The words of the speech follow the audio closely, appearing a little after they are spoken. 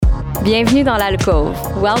Bienvenue dans l'alcove.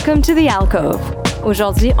 Welcome to the alcove.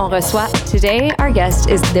 Aujourd'hui, on reçoit... Today, our guest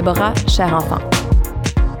is Déborah Cherenfant.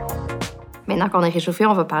 Maintenant qu'on est réchauffé,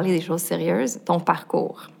 on va parler des choses sérieuses, ton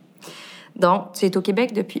parcours. Donc, tu es au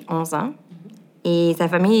Québec depuis 11 ans et ta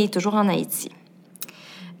famille est toujours en Haïti.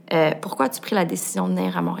 Pourquoi as-tu pris la décision de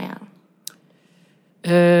venir à Montréal?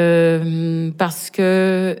 Parce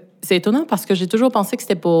que... C'est étonnant parce que j'ai toujours pensé que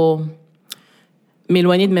c'était pour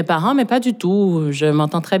m'éloigner de mes parents, mais pas du tout. Je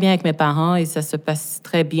m'entends très bien avec mes parents et ça se passe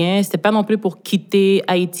très bien. C'était pas non plus pour quitter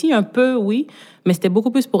Haïti, un peu, oui, mais c'était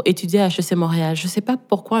beaucoup plus pour étudier à HEC Montréal. Je sais pas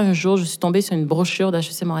pourquoi un jour, je suis tombée sur une brochure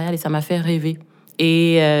d'HEC Montréal et ça m'a fait rêver.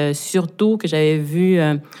 Et surtout que j'avais vu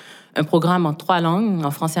un programme en 3 langues,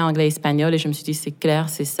 en français, anglais et espagnol, et je me suis dit, c'est clair,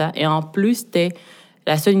 c'est ça. Et en plus, c'était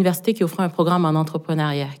la seule université qui offrait un programme en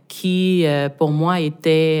entrepreneuriat qui, pour moi,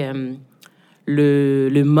 était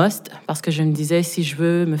le must, parce que je me disais, si je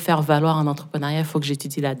veux me faire valoir en entrepreneuriat, il faut que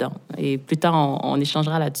j'étudie là-dedans. Et plus tard, on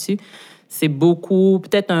échangera là-dessus. C'est beaucoup,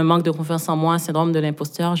 peut-être un manque de confiance en moi, un syndrome de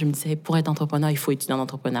l'imposteur. Je me disais, pour être entrepreneur, il faut étudier en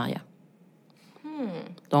entrepreneuriat.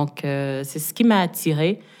 Donc, c'est ce qui m'a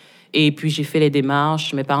attirée. Et puis, j'ai fait les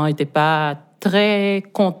démarches. Mes parents n'étaient pas très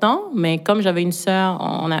contents, mais comme j'avais une sœur,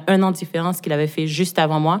 on a 1 an de différence qu'il avait fait juste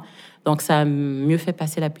avant moi. Donc, ça a mieux fait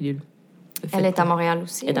passer la pilule. Elle est à Montréal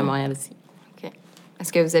aussi? Elle est à Montréal aussi. OK.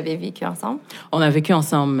 Est-ce que vous avez vécu ensemble? On a vécu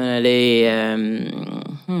ensemble les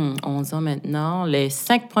 11 ans maintenant. Les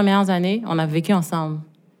 5 premières années, on a vécu ensemble.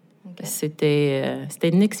 Okay. C'était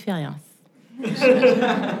une expérience.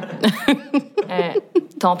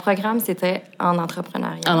 Ton programme, c'était en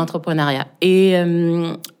entrepreneuriat. En entrepreneuriat. Et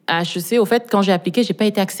à HEC, au fait, quand j'ai appliqué, j'ai pas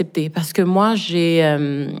été acceptée parce que moi, j'ai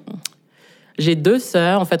 2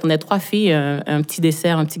 sœurs. En fait, on est 3 filles, un petit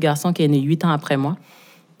dessert, un petit garçon qui est né 8 ans après moi.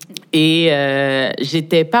 Et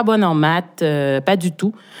j'étais pas bonne en maths, pas du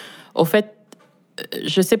tout. Au fait,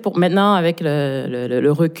 je sais maintenant, avec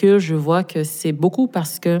le recul, je vois que c'est beaucoup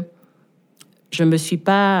parce que je me suis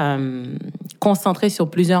pas concentrée sur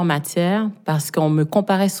plusieurs matières parce qu'on me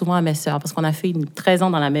comparait souvent à mes sœurs. Parce qu'on a fait 13 ans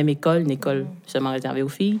dans la même école, une école seulement réservée aux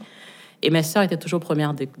filles. Et mes sœurs étaient toujours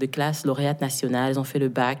premières de classe, lauréates nationales. Elles ont fait le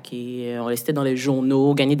bac et on restait dans les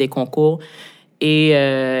journaux, gagné des concours.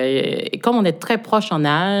 Et comme on est très proches en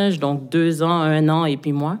âge, donc 2 ans, 1 an et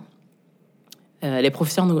puis moi, les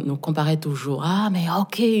professeurs nous comparaient toujours. Ah, mais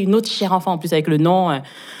OK, une autre Cherenfant. En plus, avec le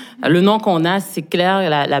nom qu'on a, c'est clair,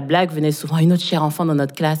 la blague venait souvent, une autre Cherenfant dans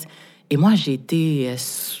notre classe. Et moi, j'ai été...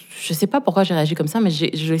 je sais pas pourquoi j'ai réagi comme ça, mais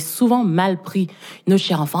j'ai souvent mal pris. Une autre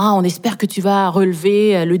Cherenfant, ah, on espère que tu vas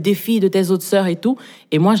relever le défi de tes autres sœurs et tout.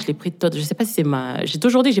 Et moi, je l'ai pris je sais pas si c'est j'ai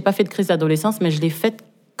toujours dit que j'ai pas fait de crise d'adolescence, mais je l'ai faite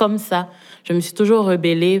comme ça. Je me suis toujours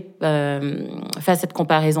rebellée face à cette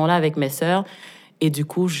comparaison-là avec mes sœurs. Et du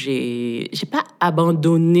coup, j'ai pas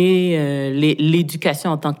abandonné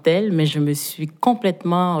l'éducation en tant que telle, mais je me suis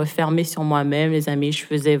complètement refermée sur moi-même, les amis. Je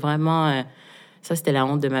faisais vraiment... ça, c'était la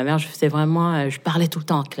honte de ma mère. Je faisais vraiment... je parlais tout le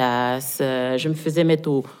temps en classe. Je me faisais mettre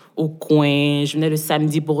au coin. Je venais le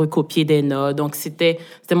samedi pour recopier des notes. Donc, c'était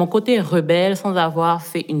mon côté rebelle sans avoir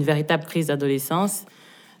fait une véritable crise d'adolescence.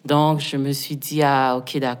 Donc, je me suis dit, ah,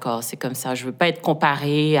 OK, d'accord, c'est comme ça. Je veux pas être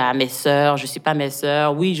comparée à mes sœurs. Je suis pas mes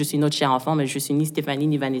sœurs. Oui, je suis une autre Cherenfant, mais je suis ni Stéphanie,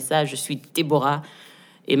 ni Vanessa. Je suis Déborah.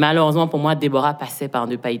 Et malheureusement, pour moi, Déborah passait par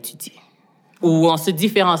ne pas étudier. Ou en se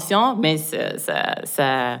différenciant, mais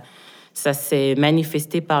ça s'est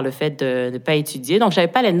manifesté par le fait de ne pas étudier. Donc, j'avais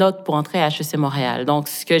pas les notes pour entrer à HEC Montréal. Donc,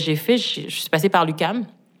 ce que j'ai fait, je suis passée par l'UQAM.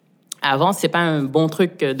 Avant, c'est pas un bon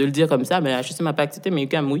truc de le dire comme ça, mais HEC m'a pas accepté, mais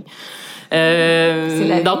UQAM, oui.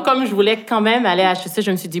 Donc, comme je voulais quand même aller à HEC, je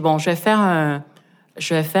me suis dit, bon, je vais faire un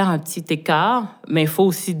petit écart, mais il faut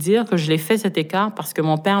aussi dire que je l'ai fait, cet écart, parce que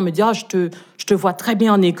mon père me dit, ah, je te vois très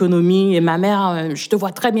bien en économie, et ma mère, je te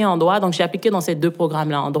vois très bien en droit. Donc, j'ai appliqué dans ces 2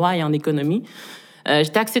 programmes-là, en droit et en économie.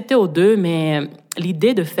 J'étais acceptée aux 2, mais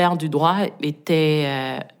l'idée de faire du droit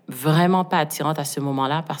était vraiment pas attirante à ce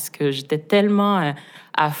moment-là parce que j'étais tellement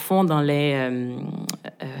à fond dans les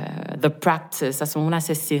The Practice. À ce moment-là,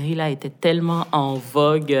 cette série-là était tellement en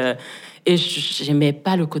vogue et j'aimais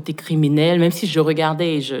pas le côté criminel, même si je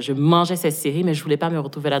regardais et je mangeais cette série, mais je voulais pas me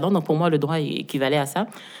retrouver là-dedans. Donc, pour moi, le droit équivalait à ça.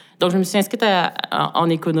 Donc, je me suis inscrite en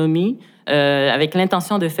économie avec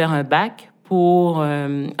l'intention de faire un bac pour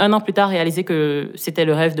 1 an plus tard réaliser que c'était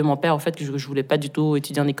le rêve de mon père, en fait, que je voulais pas du tout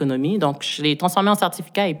étudier en économie. Donc, je l'ai transformé en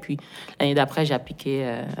certificat et puis l'année d'après, j'ai appliqué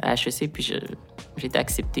à HEC puis j'ai été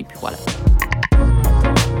acceptée, puis voilà.